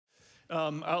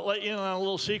I'll let you in on a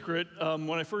little secret.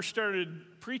 When I first started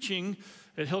preaching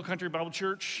at Hill Country Bible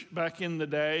Church back in the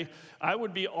day, I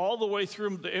would be all the way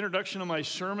through the introduction of my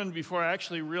sermon before I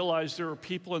actually realized there were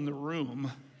people in the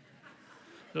room.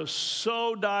 I was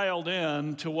so dialed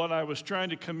in to what I was trying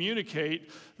to communicate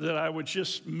that I would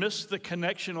just miss the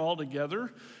connection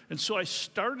altogether. And so I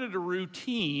started a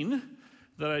routine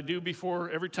that I do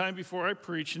every time before I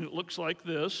preach, and it looks like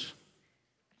this.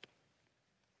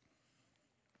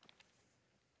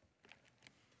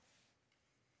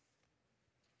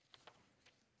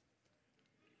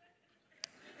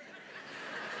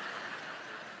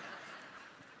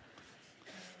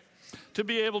 To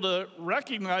be able to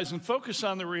recognize and focus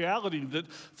on the reality that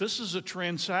this is a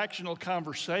transactional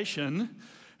conversation,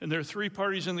 and there are three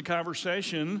parties in the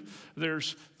conversation.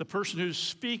 There's the person who's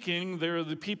speaking, there are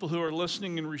the people who are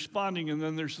listening and responding, and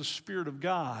then there's the Spirit of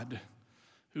God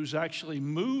who's actually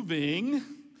moving.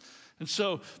 And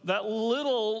so that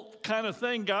little kind of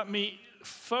thing got me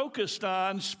focused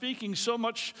on speaking so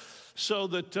much so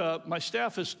that my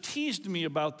staff has teased me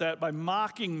about that by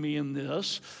mocking me in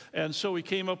this. And so we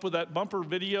came up with that bumper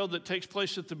video that takes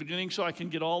place at the beginning so I can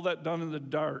get all that done in the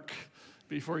dark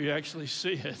before you actually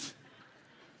see it.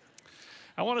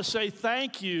 I want to say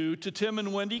thank you to Tim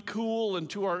and Wendy Cool and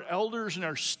to our elders and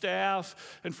our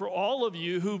staff and for all of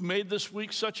you who've made this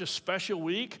week such a special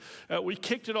week. We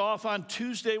kicked it off on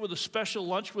Tuesday with a special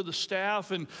lunch with the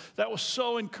staff, and that was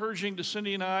so encouraging to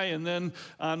Cindy and I. And then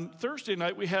on Thursday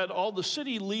night, we had all the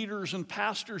city leaders and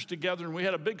pastors together, and we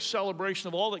had a big celebration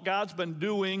of all that God's been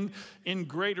doing in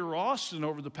Greater Austin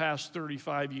over the past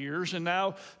 35 years. And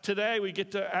now today, we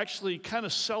get to actually kind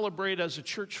of celebrate as a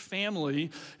church family.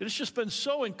 It's just been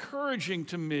so encouraging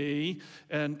to me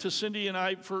and to Cindy and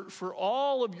I for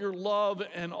all of your love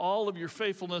and all of your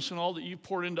faithfulness and all that you've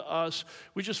poured into us.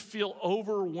 We just feel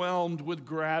overwhelmed with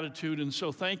gratitude, and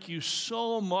so thank you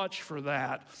so much for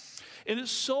that. And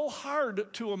it's so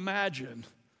hard to imagine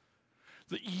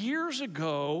that years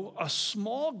ago, a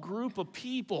small group of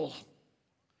people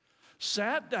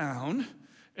sat down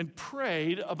and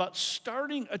prayed about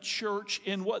starting a church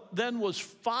in what then was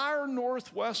far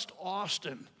northwest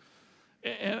Austin.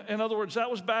 In other words,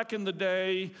 that was back in the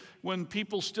day when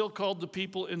people still called the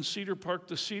people in Cedar Park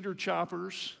the Cedar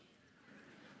Choppers,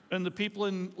 and the people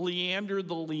in Leander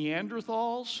the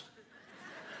Leanderthals,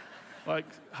 like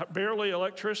barely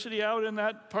electricity out in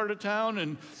that part of town.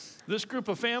 And this group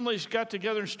of families got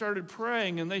together and started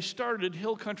praying, and they started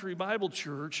Hill Country Bible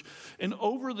Church. And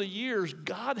over the years,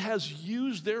 God has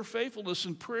used their faithfulness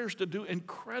and prayers to do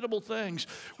incredible things.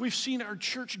 We've seen our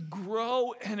church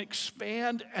grow and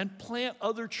expand and plant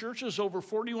other churches, over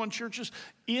 41 churches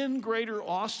in Greater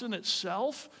Austin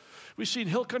itself. We've seen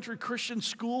Hill Country Christian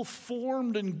School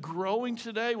formed and growing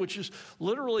today, which has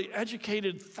literally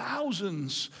educated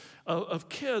thousands of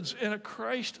kids in a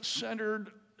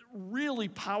Christ-centered, really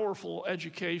powerful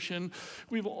education.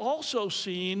 We've also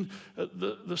seen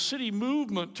the city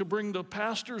movement to bring the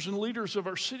pastors and leaders of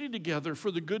our city together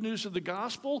for the good news of the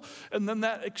gospel, and then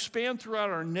that expand throughout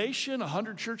our nation,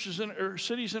 100 churches or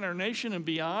cities in our nation and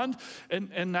beyond,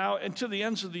 and now and to the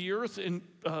ends of the earth in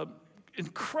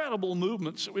incredible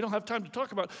movements that we don't have time to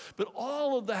talk about. But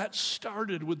all of that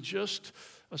started with just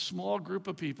a small group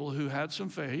of people who had some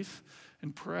faith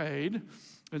and prayed.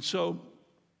 And so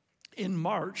in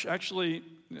March, actually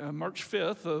March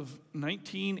 5th of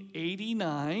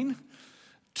 1989,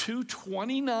 two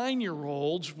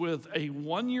 29-year-olds with a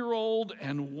 1-year-old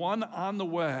and one on the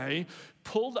way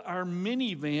pulled our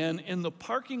minivan in the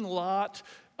parking lot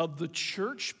of the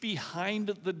church behind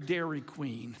the Dairy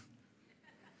Queen,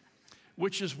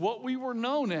 which is what we were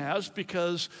known as,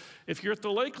 because if you're at the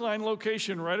Lakeline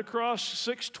location right across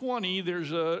 620,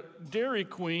 there's a Dairy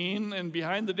Queen, and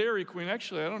behind the Dairy Queen,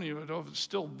 actually, I don't even know if it's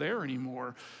still there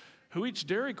anymore. Who eats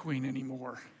Dairy Queen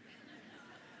anymore?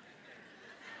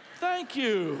 Thank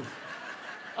you.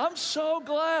 I'm so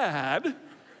glad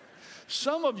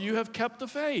some of you have kept the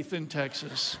faith in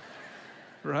Texas,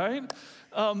 right?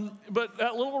 But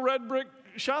that little red brick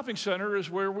shopping center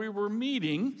is where we were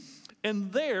meeting.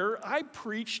 And there, I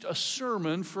preached a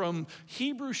sermon from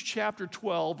Hebrews chapter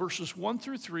 12, verses 1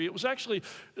 through 3. It was actually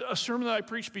a sermon that I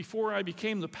preached before I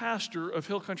became the pastor of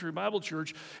Hill Country Bible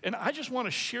Church. And I just want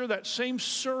to share that same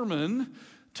sermon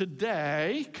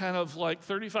today, kind of like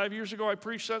 35 years ago I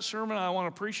preached that sermon. I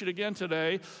want to preach it again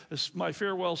today. It's my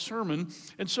farewell sermon.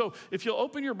 And so if you'll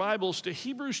open your Bibles to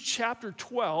Hebrews chapter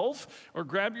 12, or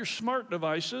grab your smart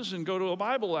devices and go to a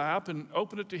Bible app and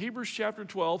open it to Hebrews chapter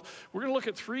 12, we're going to look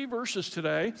at 3 verses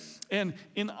today. And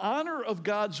in honor of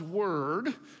God's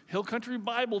Word, Hill Country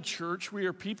Bible Church, we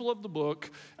are people of the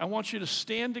book. I want you to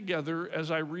stand together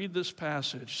as I read this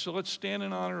passage. So let's stand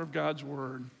in honor of God's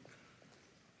Word.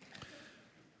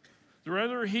 The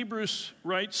writer of Hebrews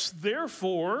writes,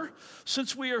 "Therefore,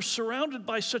 since we are surrounded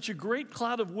by such a great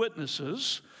cloud of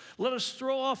witnesses, let us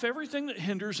throw off everything that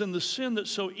hinders and the sin that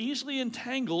so easily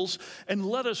entangles, and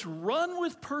let us run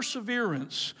with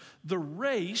perseverance the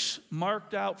race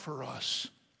marked out for us.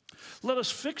 Let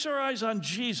us fix our eyes on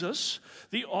Jesus,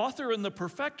 the author and the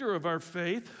perfecter of our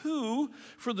faith, who,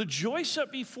 for the joy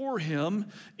set before him,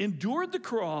 endured the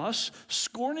cross,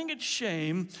 scorning its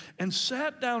shame, and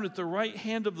sat down at the right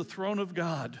hand of the throne of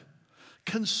God.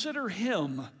 Consider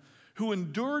him who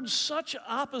endured such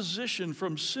opposition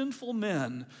from sinful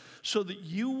men, so that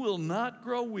you will not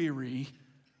grow weary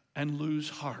and lose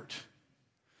heart."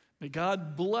 May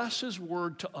God bless his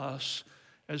word to us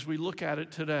as we look at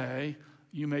it today.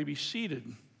 You may be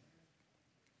seated.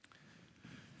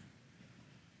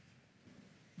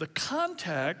 The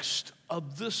context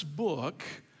of this book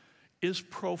is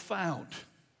profound,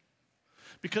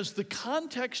 because the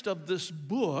context of this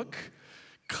book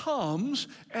comes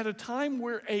at a time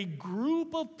where a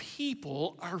group of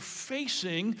people are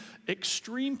facing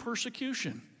extreme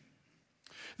persecution.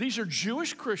 These are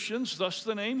Jewish Christians, thus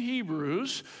the name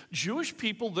Hebrews, Jewish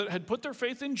people that had put their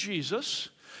faith in Jesus.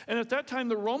 And at that time,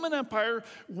 the Roman Empire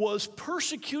was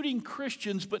persecuting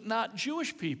Christians, but not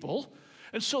Jewish people.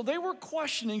 And so they were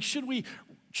questioning, should we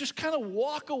just kind of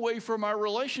walk away from our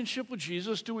relationship with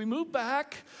Jesus? Do we move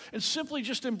back and simply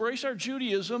just embrace our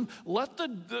Judaism, let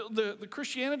the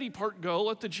Christianity part go,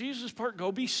 let the Jesus part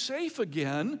go, be safe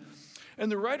again? And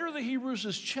the writer of the Hebrews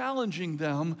is challenging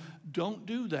them, don't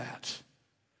do that.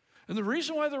 And the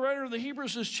reason why the writer of the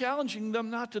Hebrews is challenging them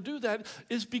not to do that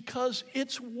is because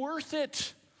it's worth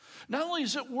it. Not only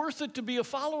is it worth it to be a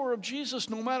follower of Jesus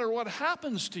no matter what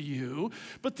happens to you,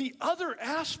 but the other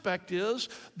aspect is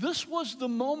this was the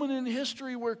moment in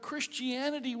history where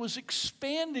Christianity was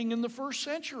expanding in the first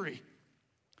century.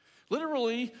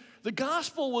 Literally, the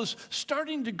gospel was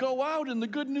starting to go out, and the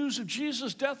good news of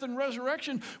Jesus' death and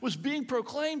resurrection was being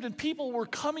proclaimed, and people were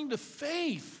coming to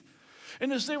faith.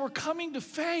 And as they were coming to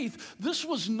faith, this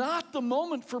was not the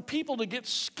moment for people to get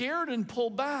scared and pull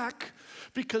back,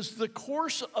 because the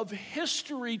course of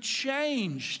history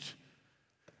changed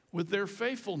with their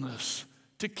faithfulness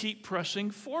to keep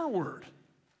pressing forward.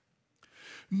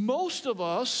 Most of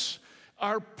us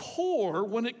are poor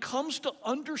when it comes to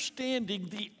understanding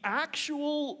the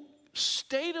actual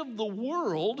state of the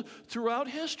world throughout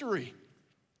history.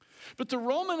 But the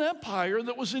Roman Empire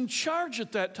that was in charge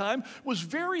at that time was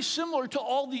very similar to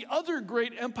all the other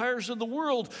great empires of the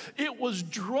world. It was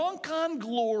drunk on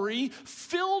glory,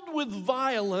 filled with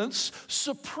violence.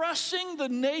 Suppressing the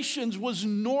nations was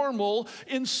normal.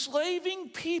 Enslaving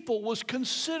people was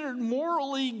considered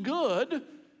morally good.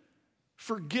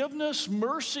 Forgiveness,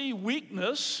 mercy,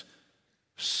 weakness,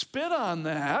 spit on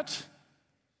that.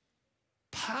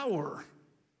 Power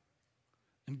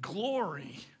and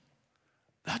glory.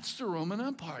 That's the Roman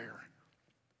Empire.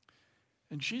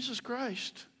 And Jesus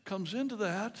Christ comes into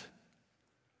that,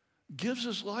 gives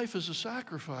his life as a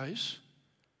sacrifice,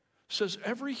 says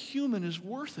every human is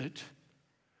worth it.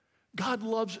 God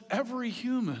loves every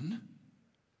human.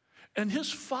 And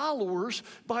his followers,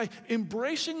 by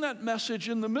embracing that message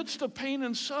in the midst of pain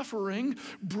and suffering,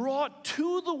 brought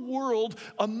to the world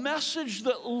a message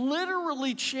that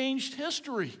literally changed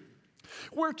history.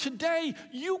 Where today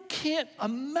you can't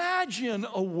imagine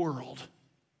a world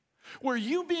where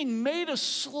you being made a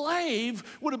slave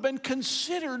would have been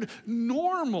considered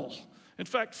normal. In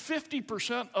fact,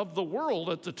 50% of the world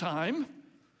at the time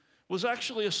was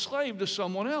actually a slave to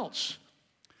someone else.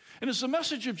 And as the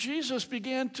message of Jesus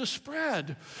began to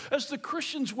spread, as the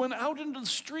Christians went out into the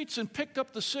streets and picked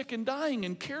up the sick and dying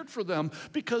and cared for them,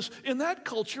 because in that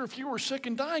culture, if you were sick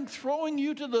and dying, throwing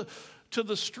you to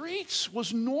the streets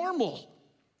was normal.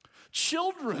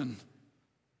 Children,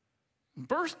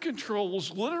 birth control was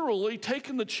literally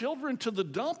taking the children to the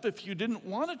dump if you didn't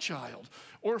want a child,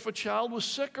 or if a child was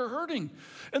sick or hurting.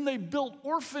 And they built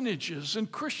orphanages, and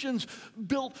Christians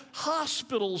built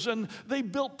hospitals, and they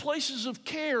built places of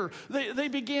care. They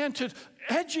began to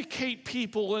educate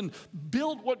people and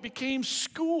build what became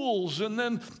schools and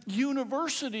then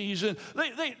universities. And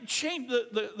they changed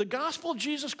the gospel of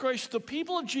Jesus Christ. The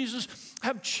people of Jesus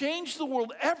have changed the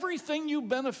world. Everything you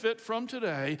benefit from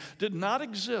today did not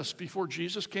exist before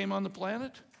Jesus came on the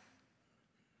planet.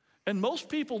 And most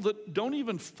people that don't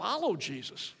even follow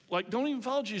Jesus,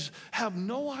 have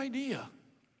no idea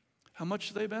how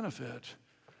much they benefit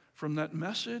from that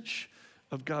message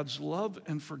of God's love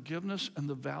and forgiveness and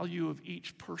the value of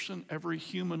each person, every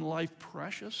human life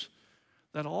precious.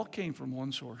 That all came from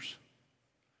one source.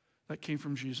 That came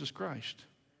from Jesus Christ.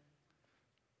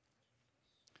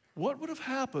 What would have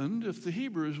happened if the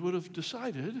Hebrews would have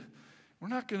decided, we're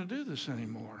not going to do this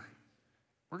anymore?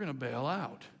 We're going to bail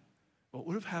out. What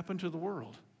would have happened to the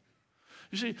world?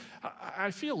 You see,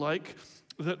 I feel like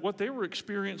that what they were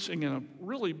experiencing in a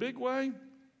really big way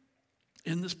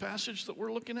in this passage that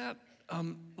we're looking at,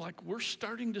 we're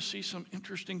starting to see some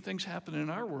interesting things happen in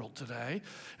our world today.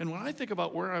 And when I think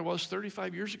about where I was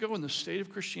 35 years ago in the state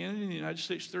of Christianity in the United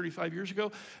States 35 years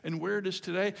ago and where it is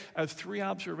today, I have three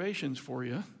observations for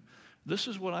you. This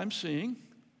is what I'm seeing.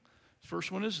 The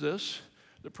first one is this: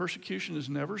 the persecution is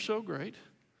never so great.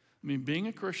 I mean, being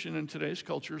a Christian in today's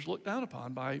culture is looked down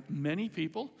upon by many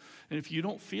people. And if you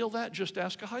don't feel that, just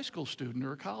ask a high school student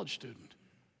or a college student.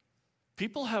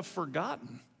 People have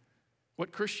forgotten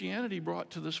what Christianity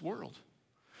brought to this world.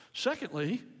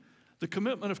 Secondly, the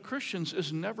commitment of Christians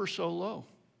is never so low.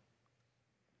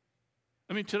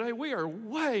 I mean, today we are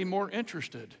way more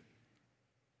interested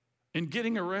in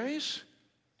getting a raise,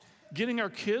 getting our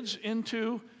kids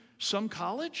into some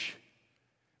college,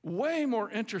 way more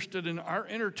interested in our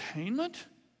entertainment.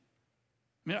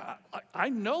 I mean, I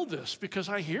know this because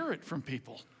I hear it from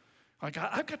people. Like,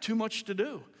 I've got too much to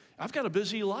do. I've got a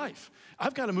busy life.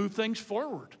 I've got to move things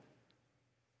forward.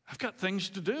 I've got things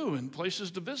to do and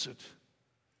places to visit.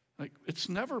 Like, it's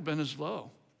never been as low.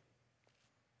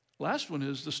 Last one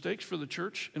is the stakes for the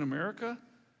church in America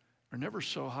are never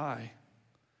so high.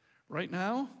 Right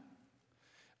now,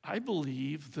 I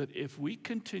believe that if we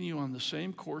continue on the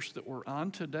same course that we're on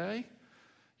today,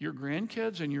 your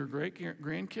grandkids and your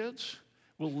great-grandkids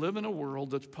will live in a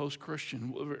world that's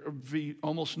post-Christian. Will be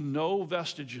almost no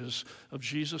vestiges of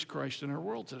Jesus Christ in our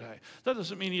world today. That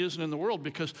doesn't mean he isn't in the world,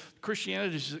 because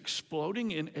Christianity is exploding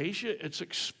in Asia. It's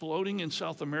exploding in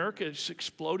South America. It's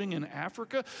exploding in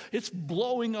Africa. It's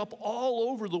blowing up all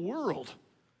over the world.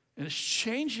 And it's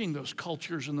changing those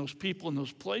cultures and those people and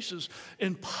those places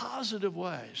in positive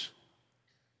ways.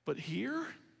 But here,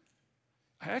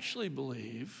 I actually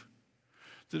believe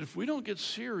that if we don't get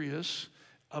serious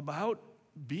about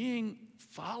being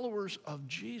followers of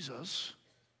Jesus,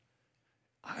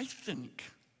 I think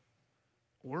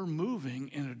we're moving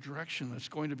in a direction that's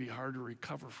going to be hard to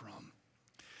recover from.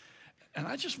 And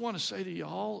I just want to say to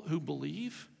y'all who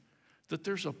believe that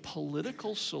there's a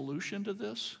political solution to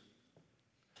this,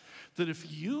 that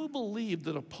if you believe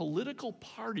that a political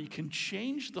party can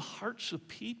change the hearts of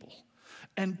people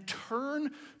and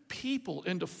turn people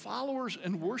into followers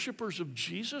and worshipers of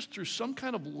Jesus through some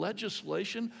kind of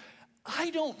legislation, I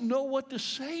don't know what to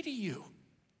say to you.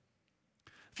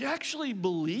 If you actually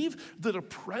believe that a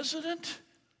president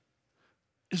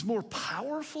is more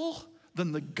powerful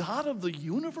than the God of the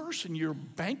universe and you're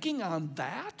banking on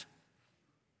that,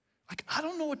 I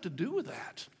don't know what to do with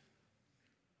that.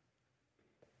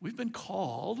 We've been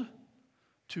called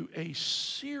to a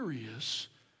serious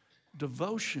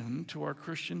devotion to our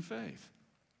Christian faith.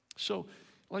 So,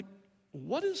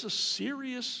 what does a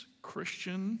serious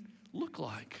Christian look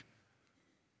like?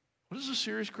 What does a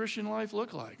serious Christian life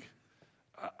look like?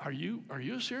 Are you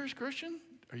a serious Christian?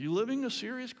 Are you living a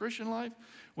serious Christian life?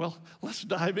 Well, let's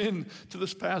dive into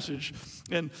this passage.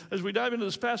 And as we dive into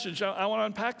this passage, I want to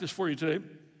unpack this for you today.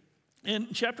 In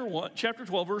chapter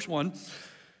 12, verse 1,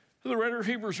 the writer of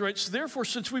Hebrews writes, "Therefore,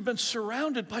 since we've been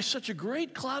surrounded by such a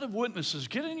great cloud of witnesses,"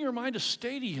 get in your mind a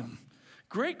stadium,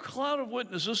 great cloud of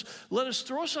witnesses, "let us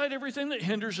throw aside everything that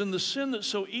hinders and the sin that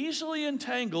so easily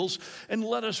entangles, and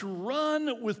let us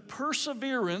run with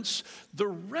perseverance the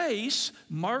race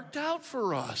marked out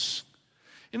for us."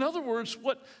 In other words,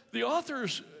 what the author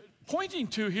is pointing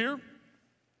to here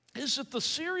is that the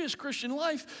serious Christian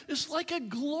life is like a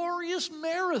glorious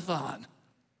marathon.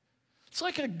 It's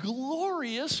like a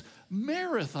glorious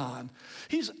marathon.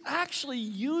 He's actually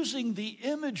using the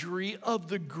imagery of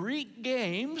the Greek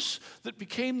games that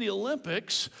became the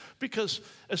Olympics, because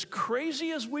as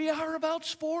crazy as we are about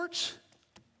sports,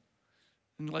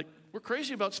 and we're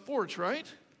crazy about sports, right?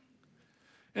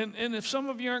 And if some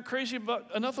of you aren't crazy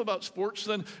enough about sports,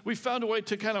 then we found a way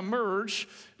to kind of merge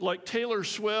like Taylor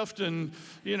Swift and,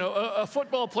 a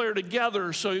football player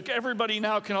together so everybody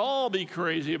now can all be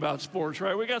crazy about sports,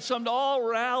 right? We got something to all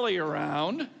rally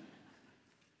around.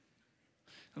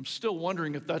 I'm still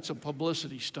wondering if that's a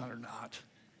publicity stunt or not.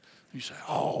 You say,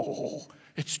 oh,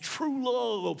 it's true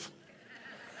love.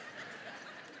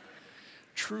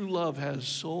 True love has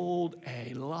sold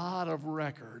a lot of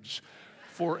records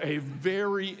for a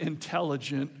very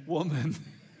intelligent woman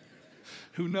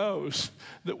who knows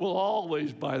that we'll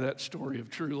always buy that story of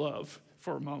true love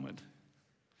for a moment.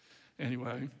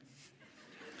 Anyway,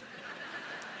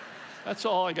 that's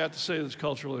all I got to say that's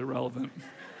culturally relevant.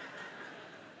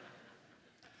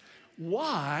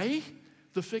 Why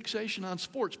the fixation on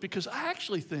sports? Because I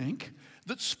actually think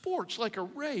that sports, like a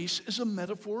race, is a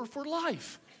metaphor for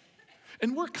life.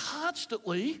 And we're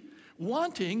constantly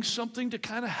wanting something to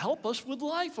kind of help us with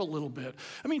life a little bit.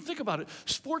 I mean, think about it.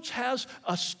 Sports has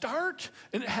a start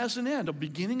and it has an end, a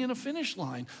beginning and a finish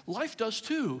line. Life does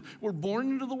too. We're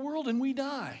born into the world and we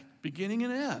die, beginning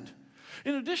and end.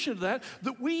 In addition to that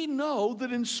we know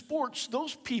that in sports,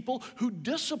 those people who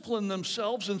discipline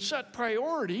themselves and set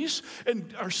priorities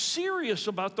and are serious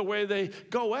about the way they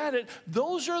go at it,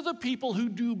 those are the people who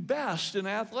do best in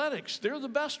athletics. They're the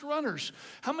best runners.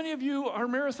 How many of you are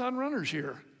marathon runners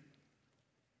here?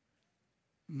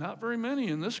 Not very many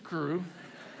in this crew.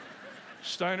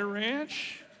 Steiner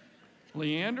Ranch,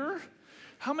 Leander.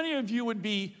 How many of you would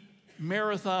be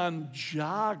marathon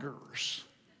joggers?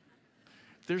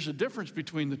 There's a difference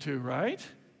between the two, right?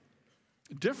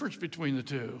 A difference between the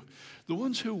two. The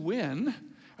ones who win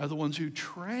are the ones who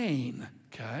train,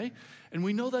 okay? And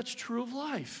we know that's true of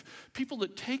life. People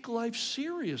that take life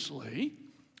seriously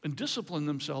and discipline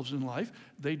themselves in life,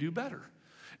 they do better.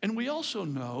 And we also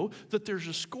know that there's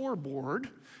a scoreboard,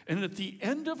 and at the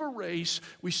end of a race,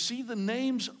 we see the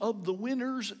names of the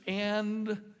winners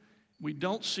and we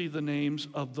don't see the names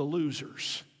of the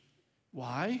losers.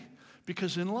 Why?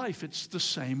 Because in life, it's the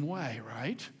same way,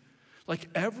 right? Like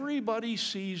everybody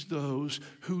sees those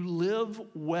who live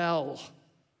well,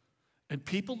 and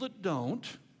people that don't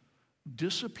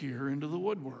disappear into the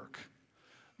woodwork.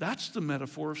 That's the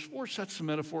metaphor of sports. That's the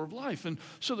metaphor of life. And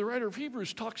so the writer of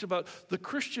Hebrews talks about the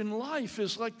Christian life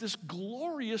is like this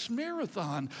glorious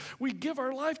marathon. We give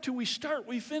our life to, we start,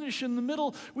 we finish. In the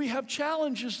middle, we have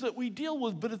challenges that we deal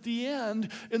with. But at the end,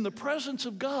 in the presence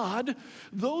of God,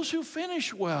 those who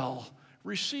finish well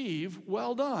receive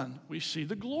well done. We see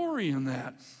the glory in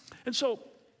that. And so,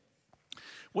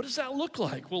 what does that look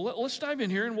like? Well, let's dive in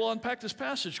here and we'll unpack this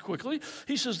passage quickly.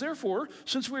 He says, therefore,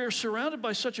 since we are surrounded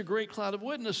by such a great cloud of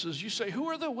witnesses, you say, who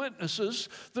are the witnesses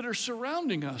that are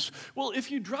surrounding us? Well,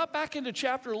 if you drop back into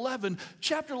chapter 11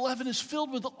 is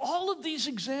filled with all of these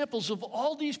examples of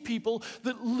all these people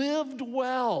that lived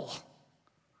well.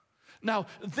 Now,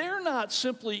 they're not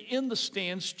simply in the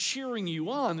stands cheering you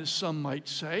on, as some might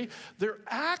say. They're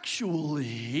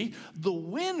actually the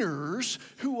winners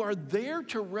who are there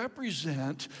to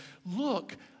represent,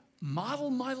 look,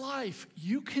 model my life.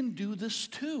 You can do this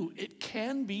too. It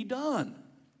can be done.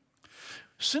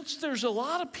 Since there's a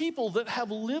lot of people that have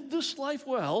lived this life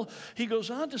well, he goes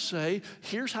on to say,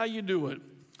 here's how you do it.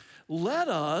 Let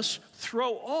us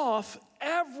throw off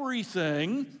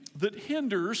everything that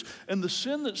hinders and the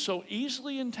sin that so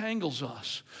easily entangles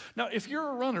us. Now, if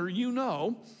you're a runner, you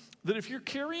know that if you're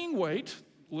carrying weight,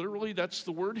 literally that's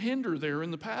the word hinder there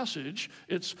in the passage,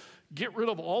 it's get rid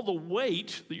of all the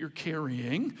weight that you're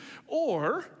carrying,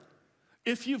 or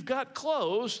if you've got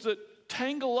clothes that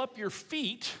tangle up your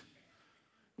feet,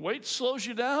 weight slows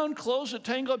you down, clothes that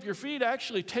tangle up your feet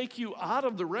actually take you out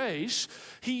of the race.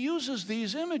 He uses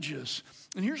these images.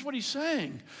 And here's what he's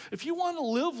saying. If you want to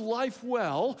live life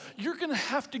well, you're going to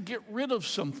have to get rid of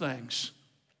some things.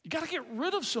 You got to get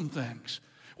rid of some things,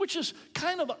 which is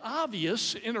kind of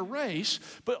obvious in a race,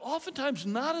 but oftentimes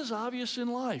not as obvious in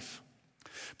life.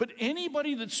 But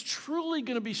anybody that's truly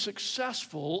going to be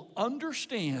successful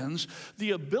understands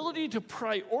the ability to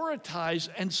prioritize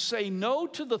and say no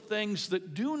to the things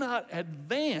that do not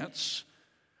advance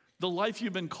the life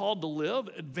you've been called to live,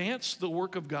 advance the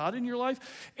work of God in your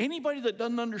life. Anybody that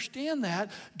doesn't understand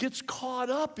that gets caught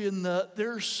up in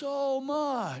there's so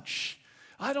much.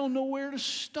 I don't know where to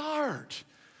start.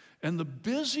 And the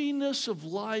busyness of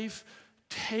life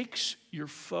takes your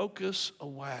focus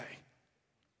away.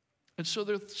 And so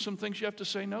there's some things you have to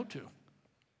say no to.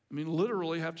 I mean,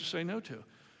 literally have to say no to.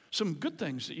 Some good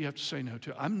things that you have to say no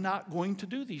to. I'm not going to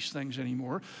do these things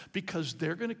anymore because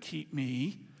they're going to keep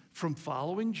me from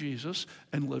following Jesus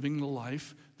and living the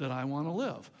life that I want to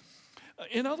live.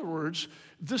 In other words,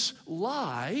 this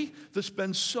lie that's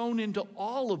been sown into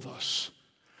all of us,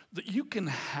 that you can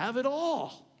have it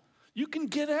all. You can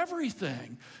get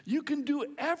everything. You can do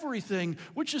everything,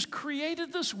 which has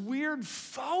created this weird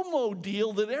FOMO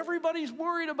deal that everybody's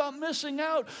worried about missing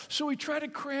out. So we try to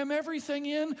cram everything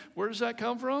in. Where does that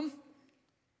come from?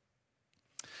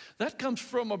 That comes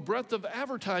from a breadth of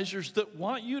advertisers that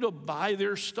want you to buy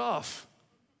their stuff.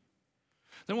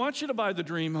 They want you to buy the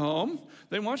dream home.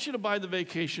 They want you to buy the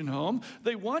vacation home.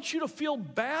 They want you to feel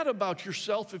bad about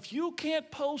yourself if you can't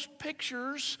post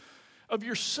pictures of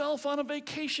yourself on a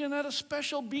vacation at a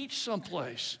special beach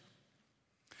someplace.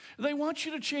 They want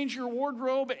you to change your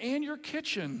wardrobe and your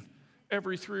kitchen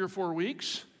every 3 or 4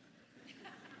 weeks.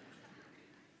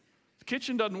 The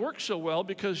kitchen doesn't work so well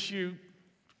because you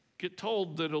get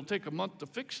told that it'll take a month to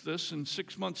fix this, and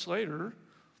 6 months later,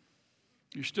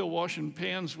 you're still washing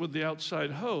pans with the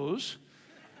outside hose.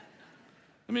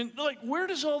 I mean, like, where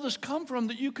does all this come from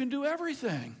that you can do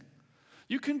everything?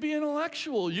 You can be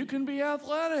intellectual. You can be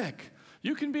athletic.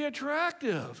 You can be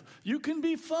attractive. You can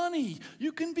be funny.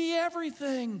 You can be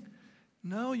everything.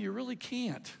 No, you really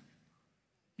can't.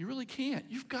 You really can't.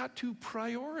 You've got to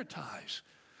prioritize.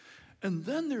 And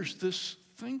then there's this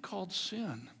thing called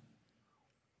sin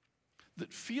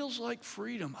that feels like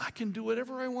freedom. I can do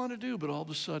whatever I want to do, but all of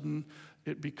a sudden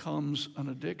it becomes an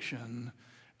addiction,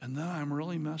 and then I'm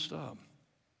really messed up.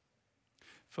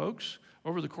 Folks,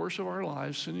 over the course of our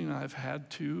lives, Cindy and I have had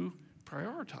to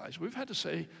prioritize. We've had to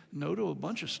say no to a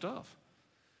bunch of stuff.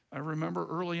 I remember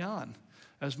early on,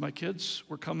 as my kids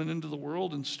were coming into the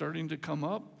world and starting to come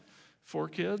up, 4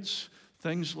 kids,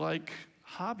 things like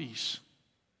hobbies,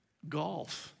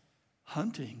 golf,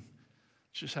 hunting.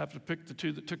 Just happened to pick the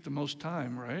 2 that took the most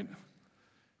time, right?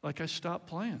 Like, I stopped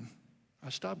playing. I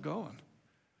stopped going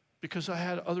because I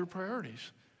had other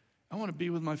priorities. I want to be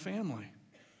with my family.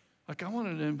 Like, I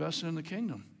wanted to invest in the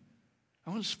kingdom. I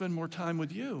want to spend more time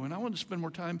with you, and I want to spend more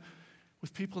time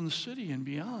with people in the city and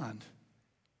beyond.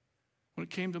 When it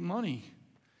came to money,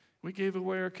 we gave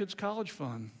away our kids' college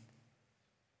fund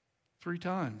 3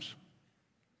 times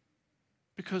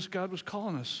because God was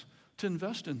calling us to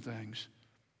invest in things.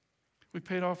 We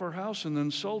paid off our house and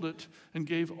then sold it and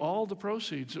gave all the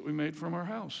proceeds that we made from our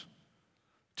house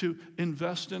to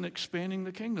invest in expanding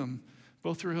the kingdom,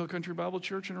 both through Hill Country Bible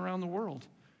Church and around the world.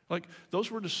 Like,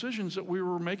 those were decisions that we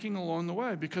were making along the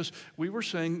way because we were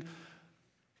saying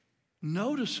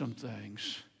no to some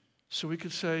things so we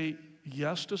could say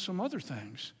yes to some other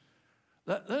things.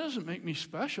 That doesn't make me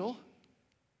special.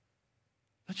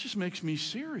 That just makes me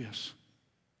serious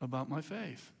about my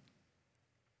faith.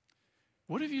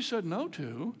 What have you said no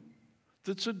to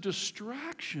that's a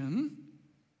distraction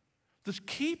that's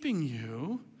keeping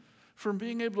you from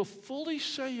being able to fully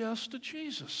say yes to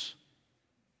Jesus?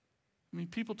 I mean,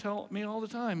 people tell me all the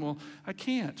time, well, I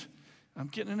can't. I'm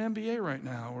getting an MBA right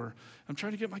now, or I'm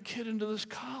trying to get my kid into this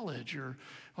college, or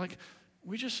like,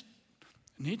 we just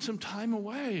need some time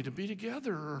away to be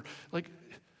together, or like,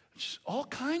 just all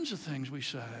kinds of things we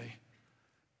say.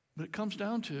 But it comes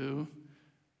down to,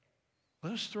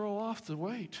 let us throw off the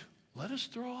weight. Let us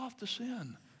throw off the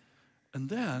sin. And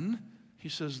then he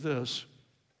says this.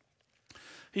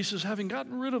 He says, having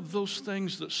gotten rid of those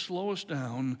things that slow us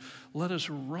down, let us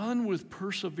run with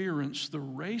perseverance the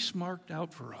race marked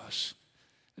out for us.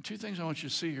 And 2 things I want you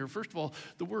to see here. First of all,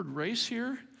 the word race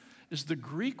here is the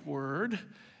Greek word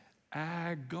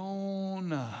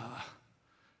agona,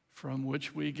 from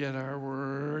which we get our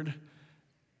word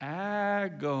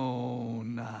agonize.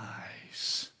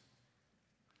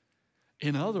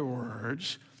 In other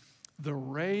words, the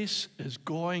race is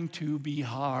going to be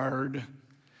hard.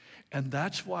 And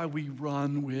that's why we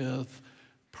run with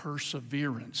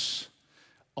perseverance.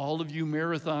 All of you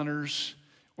marathoners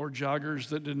or joggers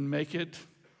that didn't make it,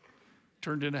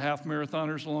 turned into half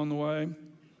marathoners along the way,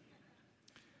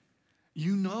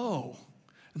 you know.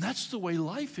 And that's the way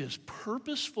life is.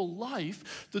 Purposeful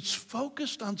life that's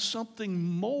focused on something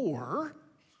more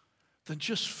than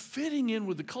just fitting in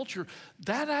with the culture.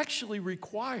 That actually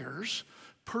requires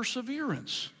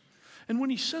perseverance. And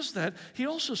when he says that, he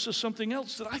also says something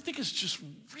else that I think is just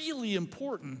really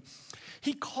important.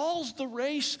 He calls the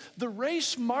race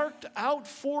marked out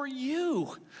for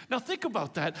you. Now think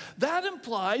about that. That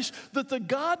implies that the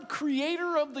God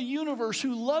creator of the universe,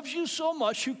 who loves you so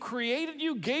much, who created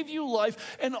you, gave you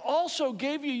life, and also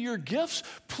gave you your gifts,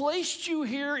 placed you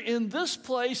here in this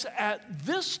place at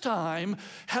this time,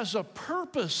 has a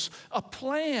purpose, a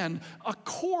plan, a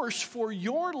course for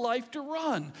your life to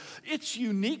run. It's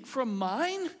unique from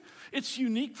mine. It's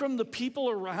unique from the people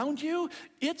around you.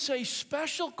 It's a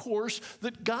special course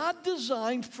that God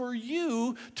designed for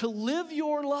you to live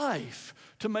your life,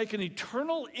 to make an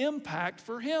eternal impact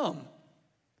for Him.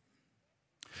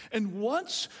 And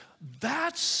once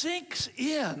that sinks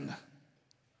in,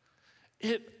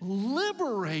 it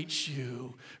liberates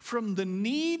you from the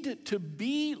need to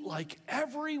be like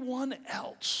everyone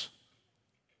else.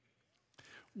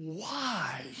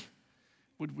 Why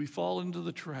would we fall into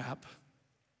the trap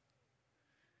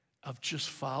of just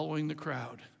following the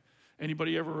crowd?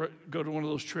 Anybody ever go to one of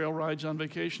those trail rides on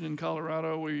vacation in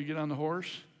Colorado where you get on the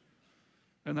horse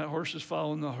and that horse is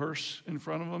following the horse in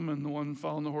front of them and the one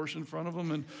following the horse in front of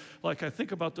them? And like, I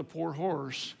think about the poor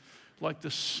horse. Like,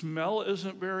 the smell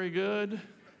isn't very good,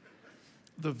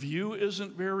 the view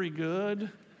isn't very good,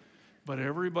 but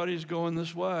everybody's going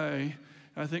this way.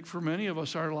 I think for many of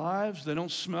us, our lives, they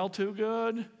don't smell too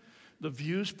good. The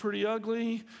view's pretty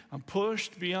ugly. I'm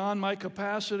pushed beyond my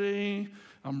capacity.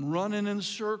 I'm running in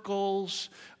circles.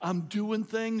 I'm doing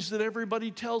things that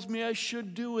everybody tells me I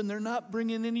should do, and they're not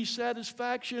bringing any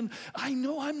satisfaction. I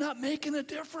know I'm not making a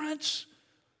difference.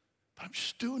 I'm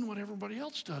just doing what everybody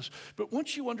else does. But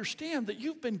once you understand that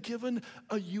you've been given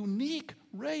a unique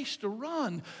race to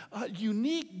run, a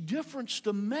unique difference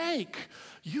to make,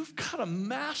 you've got a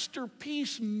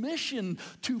masterpiece mission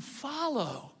to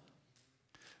follow.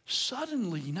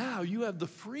 Suddenly now you have the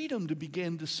freedom to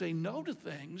begin to say no to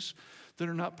things that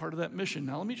are not part of that mission.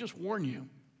 Now let me just warn you.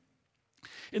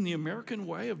 In the American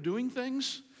way of doing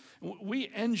things, we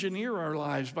engineer our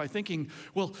lives by thinking,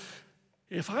 well,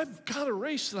 if I've got a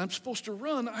race that I'm supposed to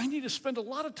run, I need to spend a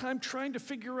lot of time trying to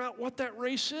figure out what that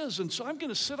race is. And so I'm going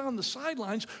to sit on the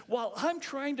sidelines while I'm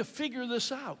trying to figure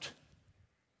this out.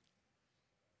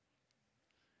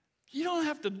 You don't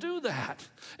have to do that.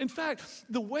 In fact,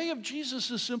 the way of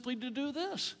Jesus is simply to do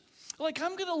this. Like,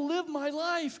 I'm going to live my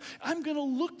life. I'm going to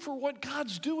look for what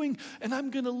God's doing, and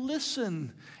I'm going to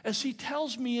listen as He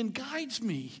tells me and guides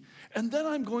me. And then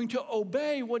I'm going to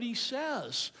obey what He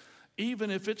says,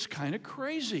 even if it's kind of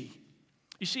crazy.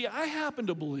 You see, I happen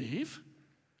to believe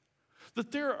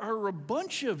that there are a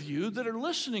bunch of you that are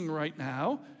listening right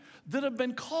now that have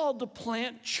been called to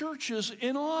plant churches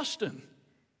in Austin.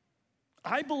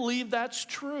 I believe that's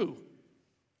true.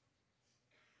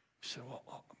 You say,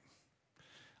 well,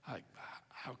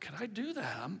 how can I do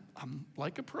that? I'm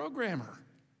like a programmer.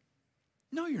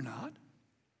 No, you're not.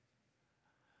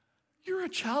 You're a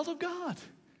child of God.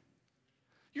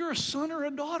 You're a son or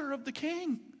a daughter of the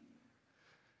King.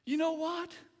 You know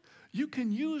what? You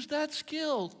can use that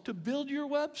skill to build your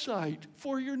website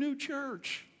for your new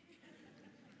church.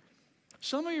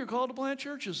 Some of you are called to plant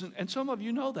churches, and some of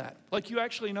you know that. Like, you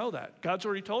actually know that. God's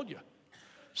already told you.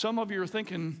 Some of you are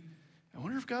thinking, I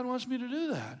wonder if God wants me to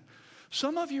do that.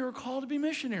 Some of you are called to be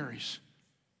missionaries.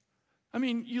 I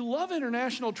mean, you love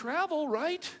international travel,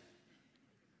 right?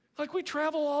 Like, we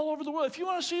travel all over the world. If you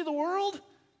want to see the world,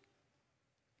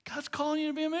 God's calling you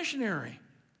to be a missionary.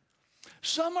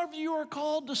 Some of you are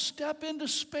called to step into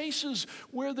spaces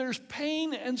where there's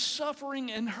pain and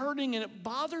suffering and hurting and it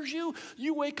bothers you.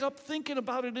 You wake up thinking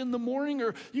about it in the morning,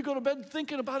 or you go to bed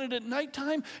thinking about it at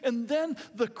nighttime, and then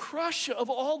the crush of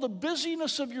all the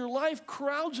busyness of your life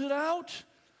crowds it out.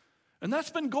 And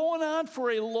that's been going on for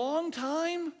a long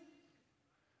time.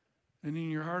 And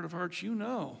in your heart of hearts, you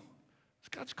know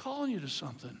God's calling you to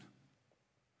something.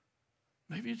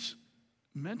 Maybe it's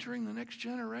mentoring the next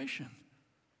generation,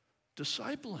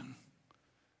 discipling.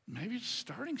 Maybe it's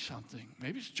starting something.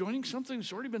 Maybe it's joining something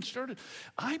that's already been started.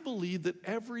 I believe that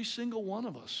every single one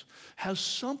of us has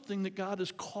something that God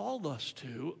has called us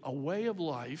to, a way of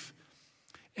life.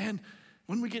 And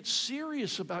when we get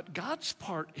serious about God's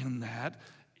part in that,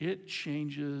 it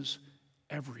changes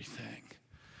everything.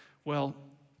 Well,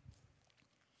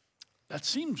 that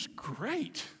seems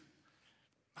great.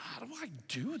 How do I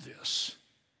do this?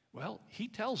 Well, he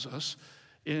tells us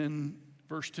in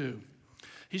verse 2.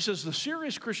 He says the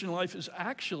serious Christian life is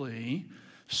actually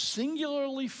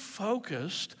singularly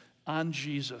focused on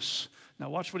Jesus. Now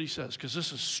watch what he says, because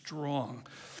this is strong.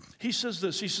 He says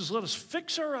this, he says, let us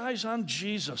fix our eyes on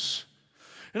Jesus.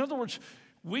 In other words,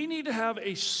 we need to have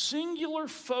a singular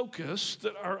focus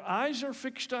that our eyes are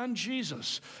fixed on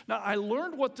Jesus. Now, I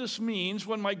learned what this means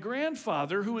when my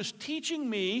grandfather, who was teaching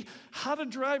me how to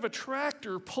drive a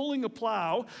tractor pulling a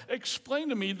plow, explained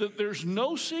to me that there's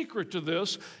no secret to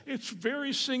this. It's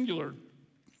very singular.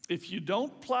 If you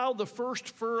don't plow the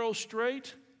first furrow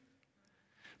straight,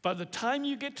 by the time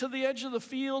you get to the edge of the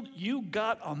field, you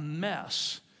got a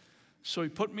mess. So he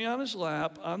put me on his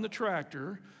lap on the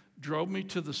tractor, drove me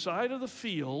to the side of the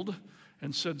field,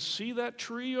 and said, see that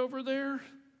tree over there?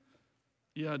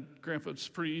 Yeah, Grandpa, it's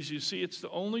pretty easy to see. It's the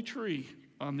only tree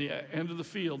on the end of the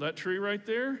field. That tree right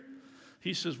there,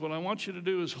 he says, what I want you to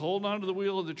do is hold on to the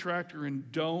wheel of the tractor and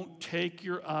don't take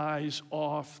your eyes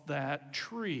off that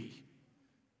tree.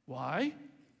 Why?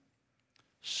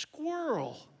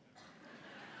 Squirrel.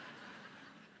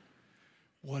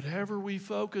 Whatever we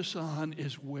focus on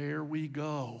is where we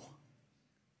go.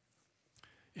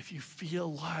 If you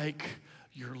feel like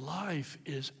your life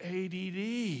is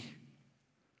ADD,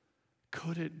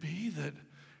 could it be that,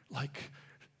 like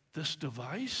this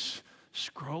device,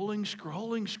 scrolling,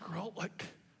 like,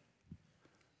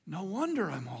 no wonder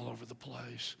I'm all over the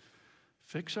place.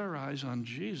 Fix our eyes on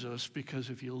Jesus, because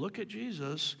if you look at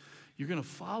Jesus, you're going to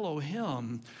follow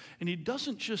him. And he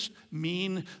doesn't just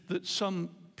mean that some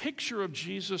picture of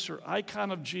Jesus or icon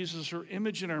of Jesus or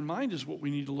image in our mind is what we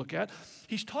need to look at.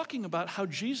 He's talking about how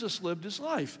Jesus lived his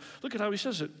life. Look at how he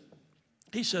says it.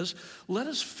 He says, let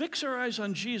us fix our eyes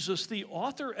on Jesus, the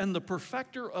author and the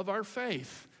perfecter of our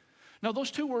faith. Now,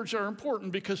 those two words are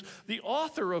important because the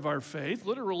author of our faith,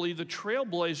 literally the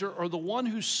trailblazer, or the one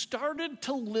who started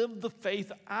to live the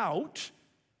faith out,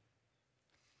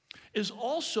 is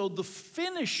also the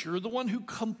finisher, the one who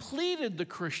completed the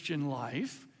Christian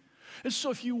life. And so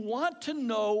if you want to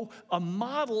know a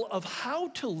model of how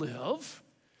to live,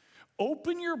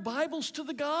 open your Bibles to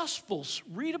the Gospels.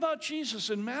 Read about Jesus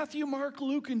in Matthew, Mark,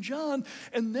 Luke, and John,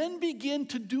 and then begin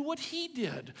to do what he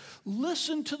did.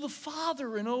 Listen to the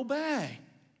Father and obey.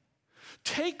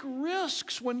 Take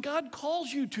risks when God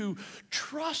calls you to.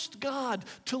 Trust God,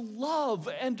 to love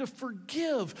and to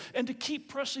forgive, and to keep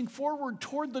pressing forward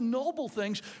toward the noble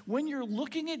things. When you're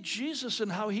looking at Jesus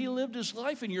and how he lived his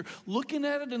life, and you're looking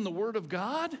at it in the Word of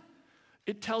God,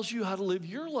 it tells you how to live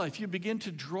your life. You begin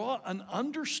to draw an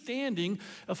understanding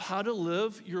of how to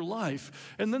live your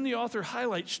life. And then the author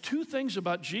highlights two things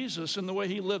about Jesus and the way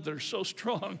he lived that are so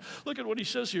strong. Look at what he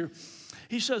says here.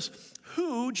 He says,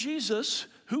 Jesus,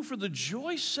 who for the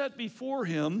joy set before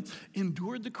him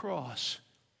endured the cross.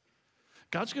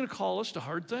 God's going to call us to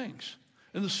hard things.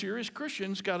 And the serious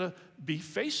Christian's got to be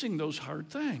facing those hard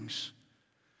things.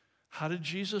 How did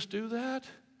Jesus do that?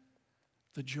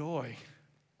 The joy.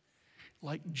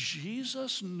 Like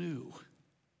Jesus knew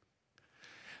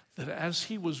that as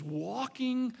he was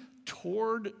walking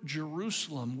toward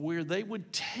Jerusalem, where they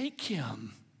would take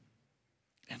him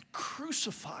and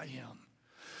crucify him,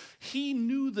 he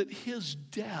knew that his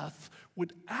death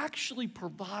would actually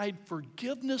provide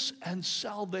forgiveness and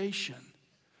salvation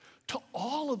to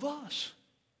all of us.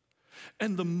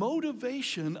 And the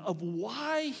motivation of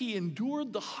why he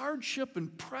endured the hardship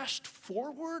and pressed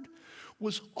forward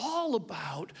was all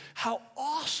about how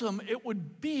awesome it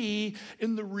would be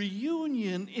in the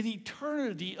reunion in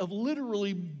eternity of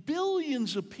literally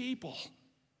billions of people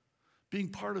being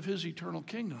part of his eternal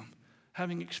kingdom,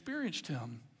 having experienced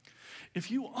him. If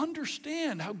you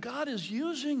understand how God is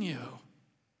using you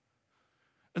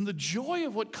and the joy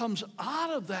of what comes out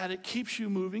of that, it keeps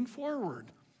you moving forward.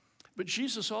 But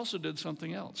Jesus also did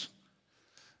something else.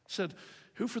 He said,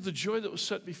 who for the joy that was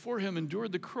set before him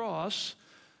endured the cross,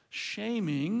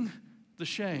 shaming the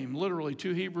shame. Literally,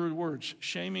 two Hebrew words,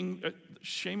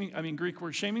 Greek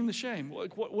word, shaming the shame.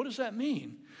 Like, what does that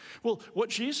mean? Well, what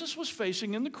Jesus was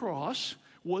facing in the cross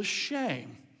was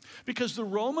shame, because the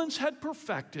Romans had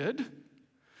perfected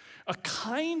a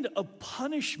kind of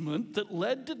punishment that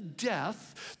led to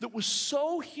death that was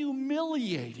so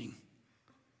humiliating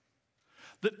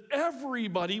that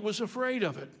everybody was afraid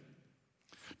of it.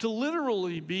 To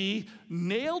literally be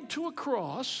nailed to a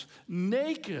cross,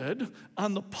 naked,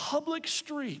 on the public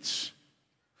streets,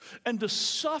 and to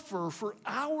suffer for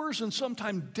hours and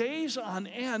sometimes days on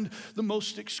end, the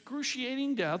most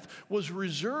excruciating death was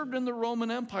reserved in the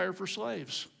Roman Empire for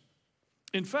slaves.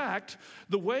 In fact,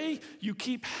 the way you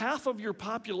keep half of your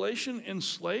population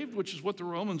enslaved, which is what the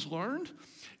Romans learned,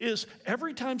 is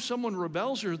every time someone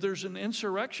rebels or there's an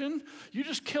insurrection, you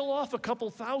just kill off a couple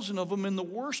thousand of them in the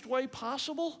worst way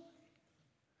possible.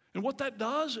 And what that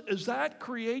does is that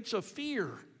creates a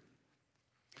fear.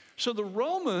 So the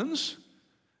Romans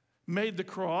made the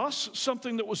cross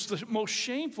something that was the most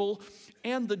shameful,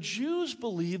 and the Jews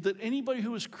believed that anybody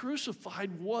who was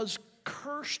crucified was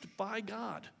cursed by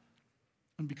God.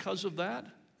 And because of that,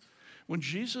 when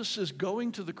Jesus is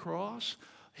going to the cross,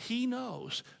 he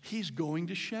knows he's going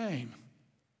to shame.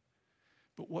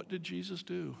 But what did Jesus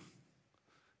do?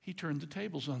 He turned the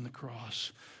tables on the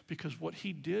cross, because what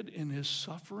he did in his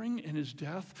suffering and his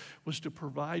death was to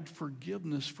provide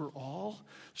forgiveness for all.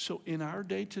 So in our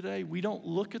day today, we don't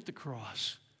look at the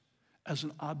cross as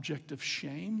an object of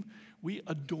shame. We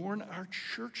adorn our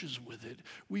churches with it.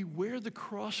 We wear the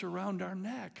cross around our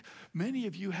neck. Many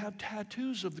of you have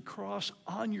tattoos of the cross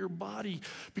on your body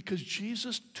because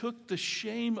Jesus took the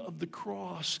shame of the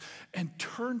cross and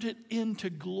turned it into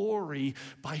glory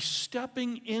by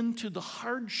stepping into the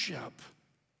hardship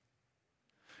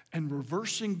and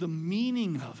reversing the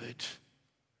meaning of it.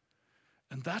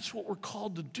 And that's what we're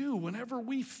called to do whenever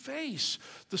we face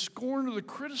the scorn or the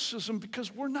criticism,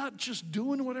 because we're not just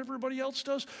doing what everybody else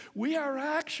does. We are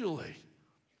actually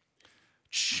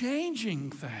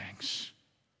changing things.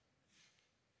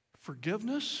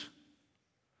 Forgiveness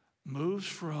moves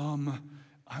from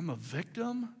I'm a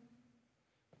victim,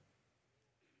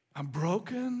 I'm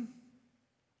broken,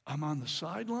 I'm on the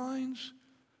sidelines,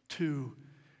 to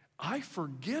I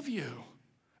forgive you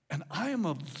and I am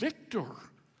a victor.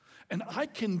 And I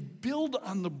can build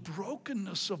on the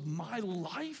brokenness of my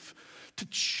life to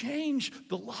change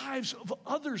the lives of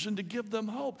others and to give them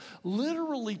hope.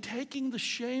 Literally taking the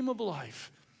shame of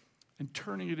life and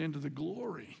turning it into the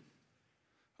glory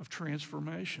of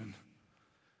transformation.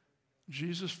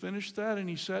 Jesus finished that and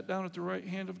he sat down at the right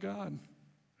hand of God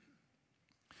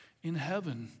in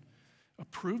heaven,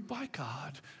 approved by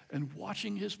God and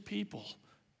watching his people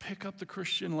pick up the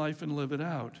Christian life and live it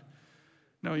out.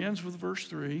 Now he ends with verse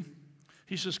 3.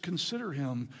 He says, consider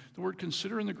him. The word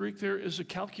consider in the Greek there is a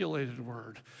calculated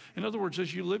word. In other words,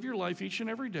 as you live your life each and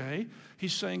every day,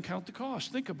 he's saying count the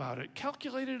cost. Think about it.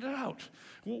 Calculate it out.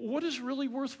 What is really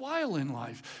worthwhile in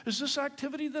life? Is this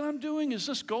activity that I'm doing? Is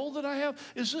this goal that I have?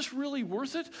 Is this really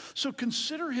worth it? So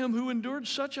consider him who endured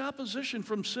such opposition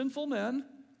from sinful men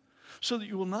so that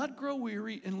you will not grow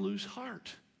weary and lose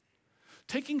heart.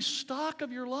 Taking stock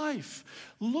of your life,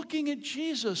 looking at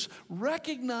Jesus,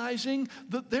 recognizing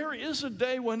that there is a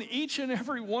day when each and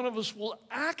every one of us will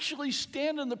actually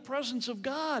stand in the presence of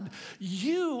God.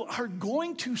 You are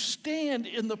going to stand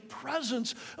in the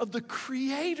presence of the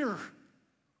Creator.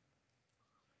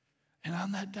 And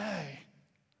on that day,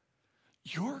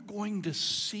 you're going to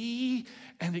see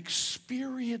and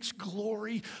experience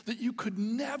glory that you could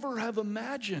never have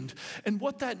imagined. And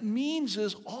what that means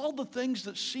is all the things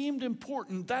that seemed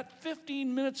important, that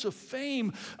 15 minutes of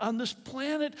fame on this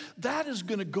planet, that is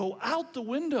going to go out the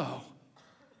window.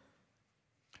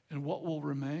 And what will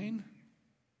remain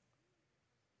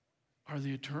are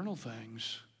the eternal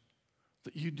things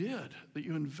that you did, that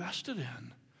you invested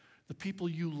in, the people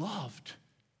you loved,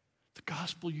 the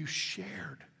gospel you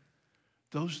shared,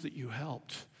 those that you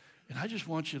helped. And I just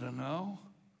want you to know,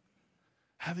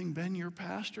 having been your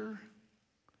pastor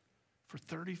for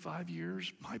 35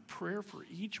 years, my prayer for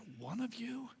each one of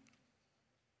you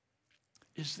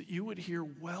is that you would hear,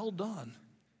 well done,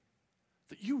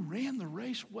 that you ran the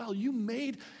race well. You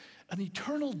made an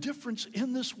eternal difference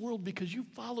in this world because you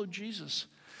followed Jesus.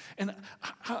 And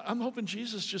I'm hoping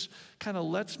Jesus just kind of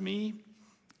lets me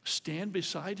stand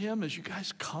beside him as you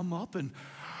guys come up and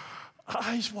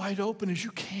eyes wide open as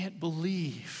you can't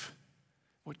believe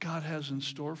what God has in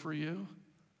store for you.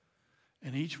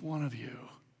 And each one of you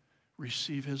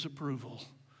receive his approval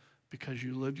because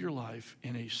you lived your life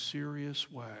in a serious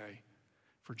way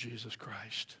for Jesus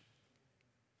Christ.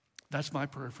 That's my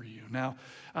prayer for you. Now,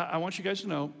 I want you guys to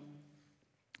know,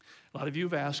 a lot of you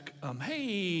have asked, hey,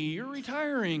 you're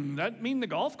retiring. That mean the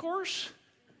golf course?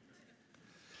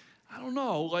 I don't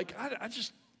know. Like, I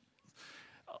just...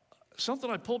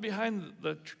 something I pull behind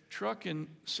the truck and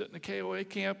sit in the KOA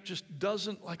camp just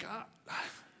doesn't, like,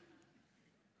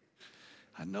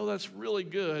 I know that's really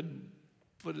good,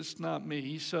 but it's not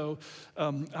me. So I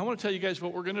want to tell you guys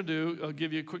what we're going to do. I'll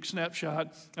give you a quick snapshot.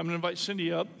 I'm going to invite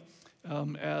Cindy up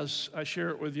as I share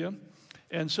it with you.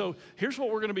 And so here's what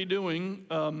we're going to be doing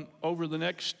over the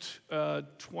next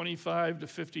 25 to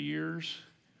 50 years,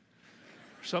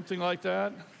 something like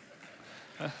that.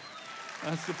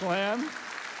 That's the plan.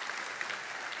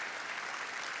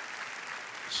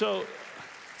 So,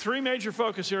 3 major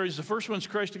focus areas. The first one's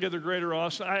Christ Together Greater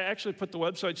Austin. I actually put the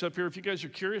websites up here. If you guys are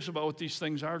curious about what these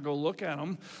things are, go look at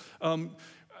them.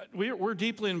 We're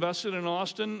deeply invested in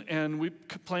Austin, and we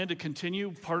plan to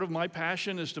continue. Part of my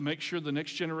passion is to make sure the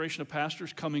next generation of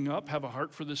pastors coming up have a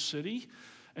heart for this city.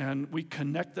 And we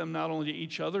connect them not only to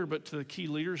each other, but to the key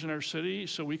leaders in our city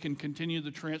so we can continue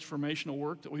the transformational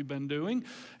work that we've been doing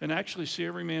and actually see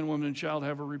every man, woman, and child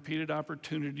have a repeated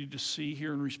opportunity to see,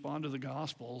 hear, and respond to the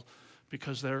gospel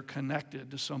because they're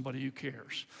connected to somebody who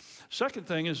cares. Second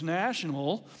thing is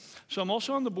national. So I'm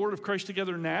also on the board of Christ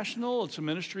Together National. It's a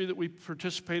ministry that we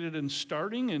participated in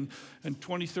starting in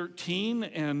 2013,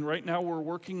 and right now we're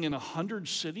working in 100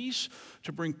 cities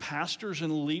to bring pastors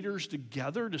and leaders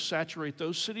together to saturate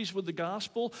those cities with the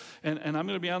gospel. And I'm going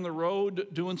to be on the road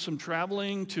doing some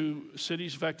traveling to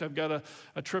cities. In fact, I've got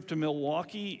a trip to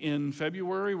Milwaukee in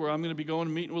February where I'm going to be going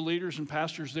and meeting with leaders and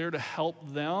pastors there to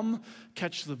help them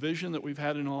catch the vision that we've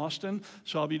had in Austin.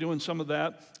 So I'll be doing some of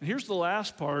that. And here's the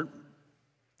last part.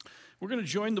 We're going to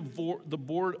join the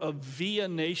board of VIA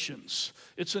Nations.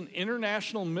 It's an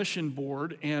international mission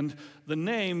board, and the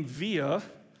name VIA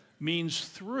means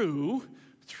through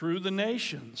the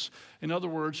nations. In other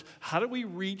words, how do we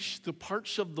reach the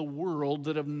parts of the world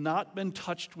that have not been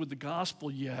touched with the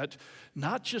gospel yet,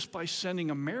 not just by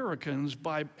sending Americans,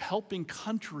 by helping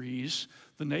countries,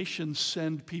 the nations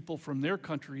send people from their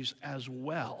countries as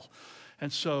well.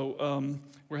 And so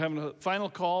we're having a final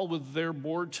call with their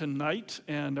board tonight,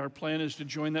 and our plan is to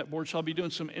join that board. So I'll be doing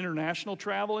some international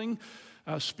traveling,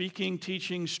 speaking,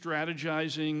 teaching,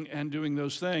 strategizing, and doing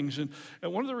those things. And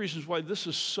one of the reasons why this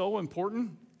is so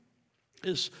important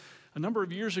is a number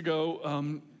of years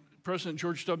ago, President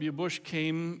George W. Bush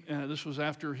came, this was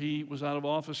after he was out of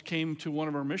office, came to one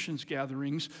of our missions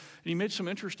gatherings, and he made some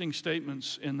interesting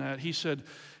statements in that. He said,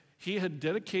 he had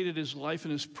dedicated his life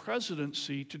and his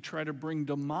presidency to try to bring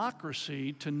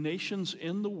democracy to nations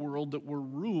in the world that were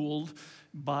ruled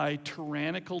by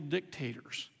tyrannical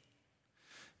dictators.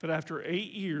 But after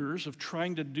 8 years of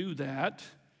trying to do that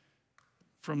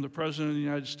from the President of the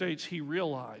United States, he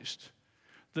realized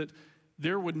that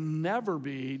there would never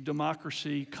be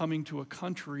democracy coming to a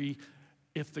country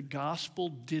if the gospel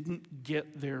didn't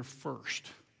get there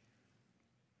first.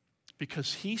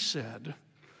 Because he said,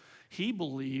 he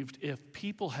believed if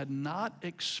people had not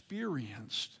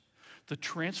experienced the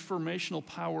transformational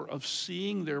power of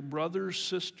seeing their brothers,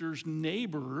 sisters,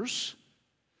 neighbors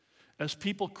as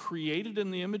people created in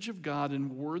the image of God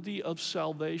and worthy of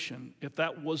salvation, if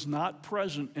that was not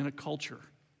present in a culture,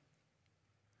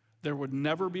 there would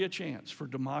never be a chance for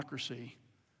democracy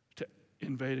to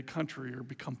invade a country or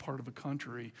become part of a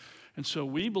country. And so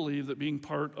we believe that being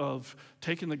part of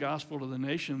taking the gospel to the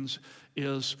nations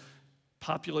is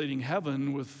populating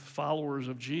heaven with followers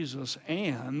of Jesus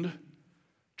and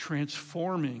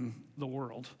transforming the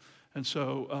world. And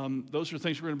so those are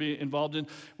things we're going to be involved in.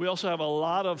 We also have a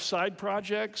lot of side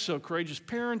projects, so courageous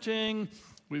parenting.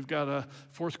 We've got a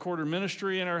fourth quarter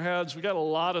ministry in our heads. We've got a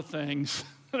lot of things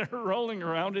that are rolling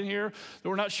around in here that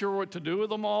we're not sure what to do with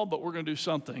them all, but we're going to do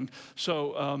something.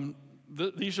 So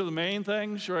these are the main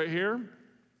things right here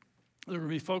that we're going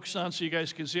to be focused on, so you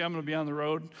guys can see I'm going to be on the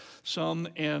road some,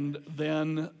 and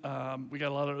then we got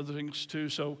a lot of other things too,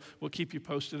 so we'll keep you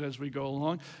posted as we go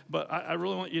along. But I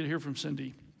really want you to hear from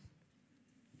Cindy.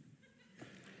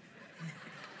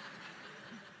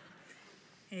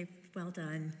 Hey, well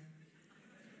done.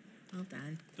 Well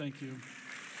done. Thank you.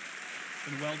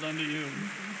 And well done to you.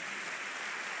 Mm-hmm.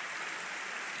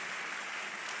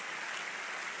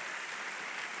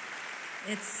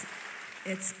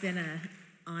 It's been an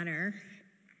honor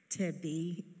to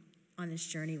be on this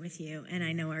journey with you, and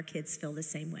I know our kids feel the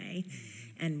same way,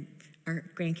 and our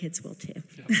grandkids will too.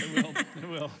 Yeah, they will. They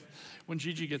will. When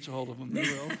Gigi gets a hold of them, they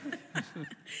will.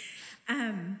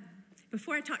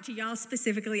 Before I talk to y'all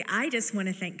specifically, I just want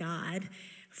to thank God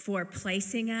for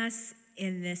placing us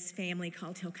in this family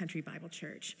called Hill Country Bible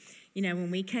Church. You know, when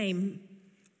we came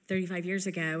 35 years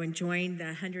ago and joined the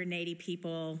 180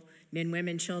 people, men,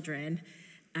 women, children,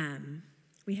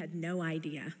 we had no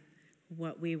idea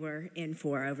what we were in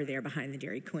for over there behind the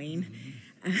Dairy Queen.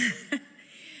 Mm-hmm.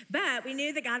 But we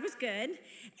knew that God was good,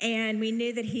 and we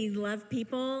knew that he loved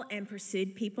people and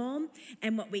pursued people.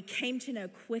 And what we came to know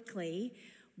quickly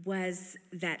was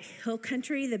that Hill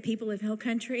Country, the people of Hill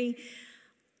Country,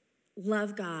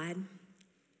 love God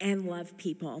and love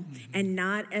people, mm-hmm. and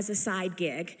not as a side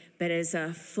gig, but as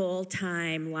a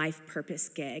full-time life purpose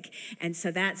gig. And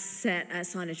so that set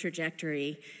us on a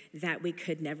trajectory that we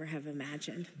could never have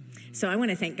imagined. Mm-hmm. So I want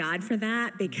to thank God for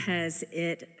that, because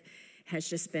it has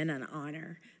just been an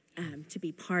honor to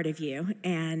be part of you.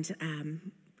 And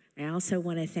I also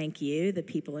want to thank you, the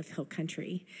people of Hill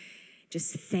Country.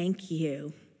 Just thank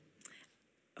you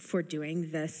for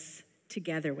doing this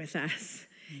together with us.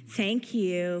 Mm-hmm. Thank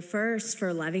you first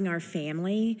for loving our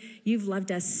family. You've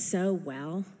loved us so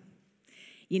well.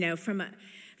 You know, from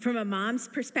a mom's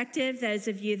perspective, those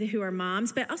of you who are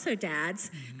moms, but also dads,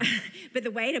 mm-hmm. but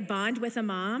the way to bond with a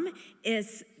mom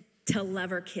is to love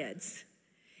her kids.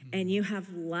 Mm-hmm. And you have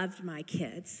loved my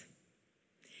kids.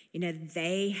 You know,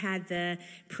 they had the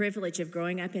privilege of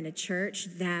growing up in a church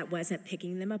that wasn't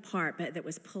picking them apart, but that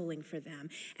was pulling for them.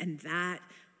 And that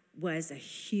was a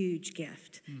huge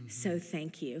gift. So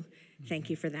thank you. Thank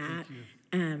you for that.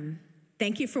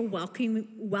 Thank you for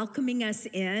welcoming us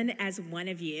in as one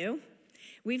of you.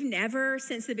 We've never,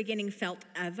 since the beginning, felt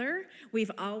other.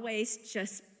 We've always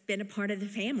just been a part of the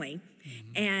family.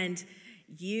 And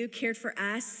you cared for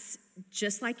us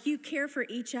just like you care for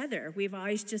each other. We've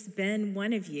always just been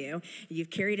one of you. You've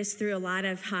carried us through a lot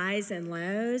of highs and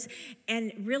lows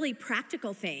and really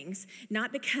practical things,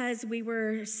 not because we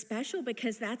were special,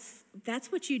 because that's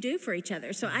what you do for each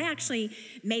other. So I actually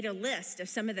made a list of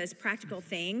some of those practical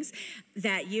things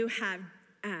that you have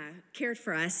cared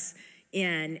for us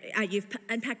in. You've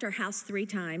unpacked our house 3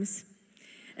 times.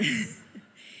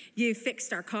 You've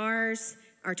fixed our cars,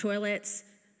 our toilets,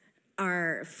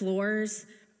 our floors,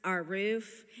 our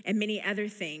roof, and many other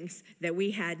things that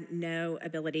we had no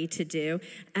ability to do.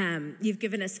 You've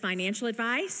given us financial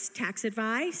advice, tax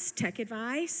advice, tech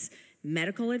advice,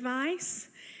 medical advice.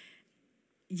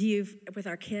 With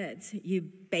our kids, you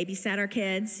babysat our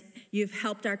kids. You've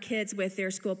helped our kids with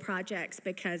their school projects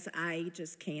because I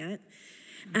just can't.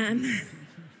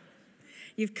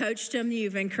 You've coached them,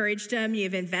 you've encouraged them,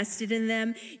 you've invested in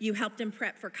them, you helped them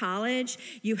prep for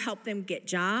college, you helped them get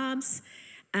jobs.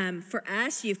 For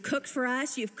us, you've cooked for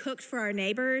us, you've cooked for our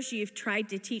neighbors, you've tried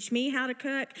to teach me how to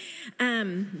cook.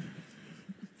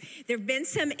 There have been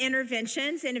some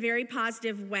interventions in a very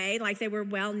positive way, like they were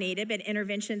well needed, but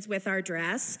interventions with our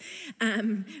dress,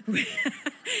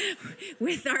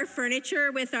 with our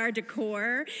furniture, with our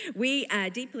decor. We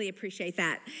deeply appreciate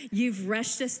that. You've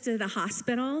rushed us to the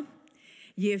hospital.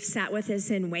 You've sat with us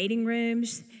in waiting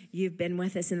rooms. You've been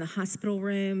with us in the hospital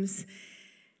rooms.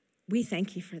 We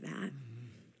thank you for that.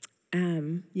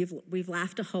 We've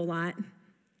laughed a whole lot.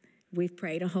 We've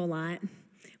prayed a whole lot.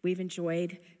 We've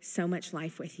enjoyed so much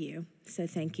life with you. So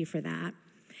thank you for that.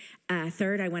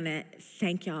 Third, I want to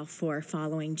thank y'all for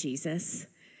following Jesus.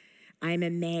 I'm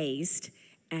amazed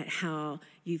at how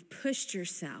you've pushed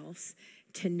yourselves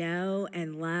to know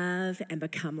and love and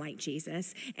become like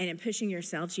Jesus. And in pushing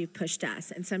yourselves, you've pushed us.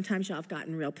 And sometimes y'all have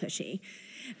gotten real pushy.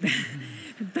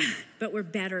 But we're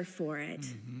better for it.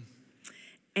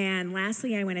 And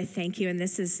lastly, I want to thank you, and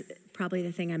this is probably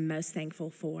the thing I'm most thankful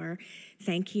for.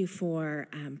 Thank you for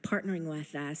partnering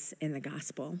with us in the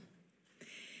gospel.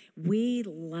 We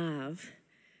love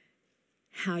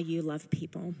how you love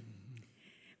people.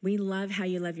 We love how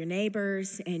you love your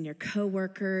neighbors and your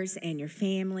coworkers and your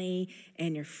family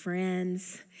and your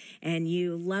friends. And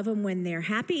you love them when they're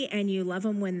happy and you love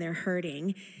them when they're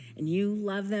hurting. And you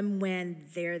love them when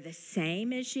they're the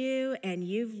same as you, and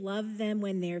you've loved them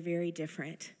when they're very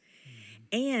different.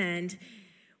 And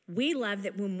we love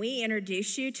that when we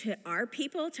introduce you to our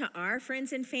people, to our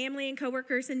friends and family and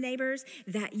coworkers and neighbors,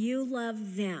 that you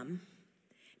love them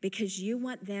because you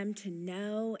want them to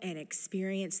know and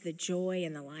experience the joy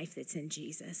and the life that's in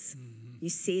Jesus. You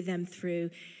see them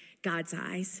through God's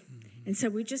eyes. And so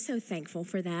we're just so thankful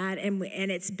for that, and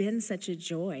it's been such a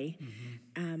joy.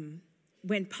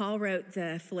 When Paul wrote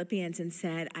the Philippians and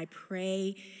said,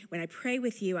 when I pray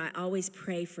with you, I always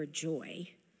pray for joy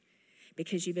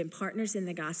because you've been partners in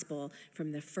the gospel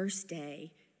from the first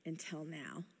day until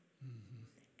now.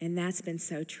 And that's been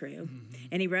so true.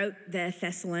 And he wrote the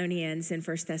Thessalonians in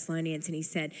 1 Thessalonians, and he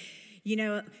said, you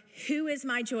know, who is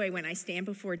my joy when I stand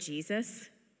before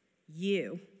Jesus?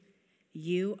 You.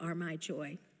 You are my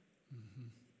joy.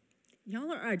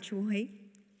 Y'all are our joy.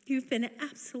 You've been an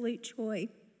absolute joy.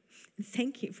 And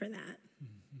thank you for that.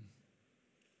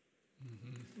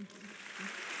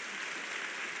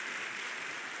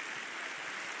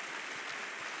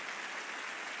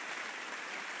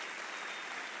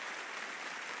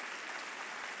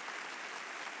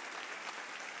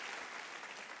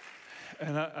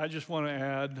 And I just want to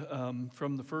add,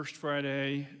 from the first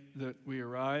Friday that we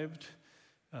arrived,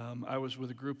 I was with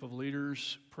a group of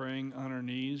leaders praying on our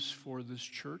knees for this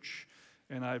church.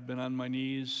 And I've been on my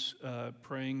knees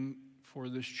praying for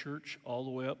this church all the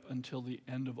way up until the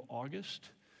end of August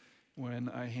when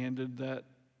I handed that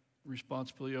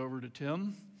responsibility over to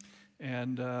Tim.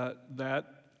 And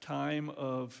that time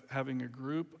of having a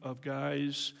group of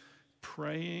guys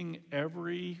praying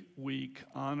every week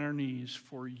on our knees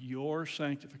for your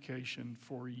sanctification,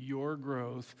 for your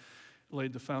growth,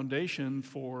 laid the foundation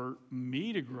for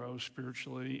me to grow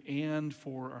spiritually and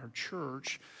for our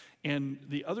church. And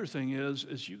the other thing is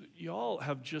y'all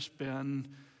have just been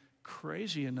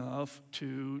crazy enough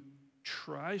to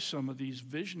try some of these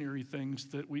visionary things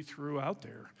that we threw out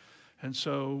there. And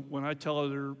so when I tell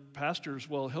other pastors,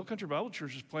 well, Hill Country Bible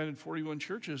Church has planted 41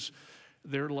 churches,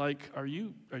 they're like, are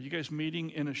you guys meeting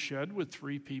in a shed with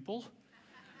 3 people?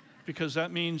 Because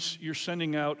that means you're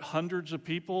sending out hundreds of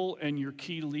people and your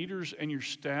key leaders and your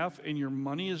staff and your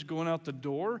money is going out the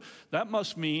door. That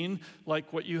must mean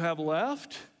like what you have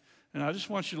left. And I just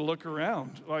want you to look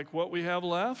around. Like what we have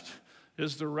left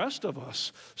is the rest of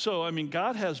us. So, I mean,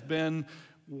 God has been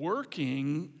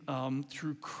working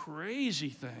through crazy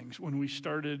things. When we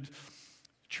started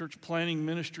church planning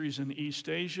ministries in East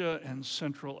Asia and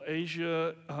Central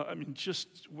Asia.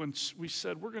 Just when we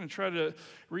said we're going to try to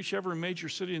reach every major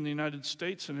city in the United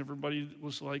States, and everybody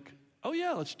was like, oh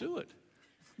yeah, let's do it.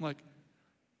 I'm like,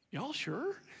 y'all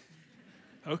sure?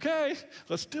 Okay,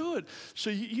 let's do it. So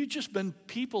you've just been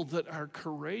people that are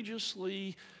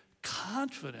courageously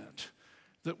confident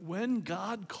that when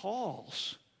God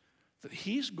calls, that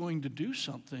he's going to do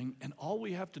something, and all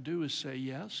we have to do is say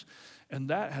yes. And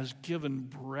that has given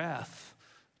breath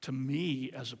to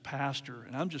me as a pastor,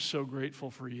 and I'm just so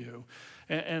grateful for you.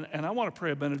 And I want to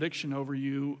pray a benediction over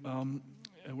you.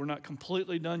 We're not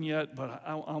completely done yet, but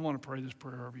I want to pray this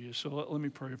prayer over you. So let me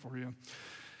pray for you.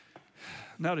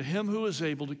 Now to him who is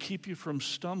able to keep you from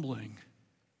stumbling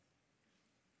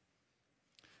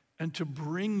and to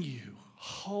bring you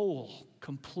whole,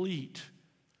 complete,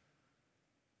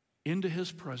 into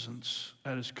his presence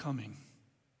at his coming.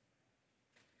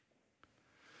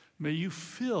 May you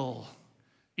fill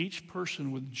each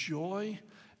person with joy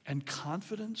and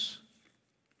confidence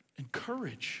and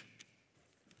courage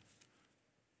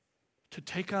to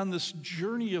take on this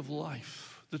journey of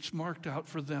life that's marked out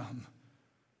for them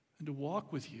and to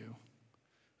walk with you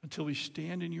until we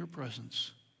stand in your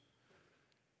presence.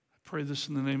 I pray this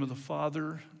in the name of the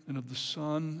Father and of the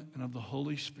Son and of the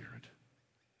Holy Spirit.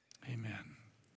 Amen.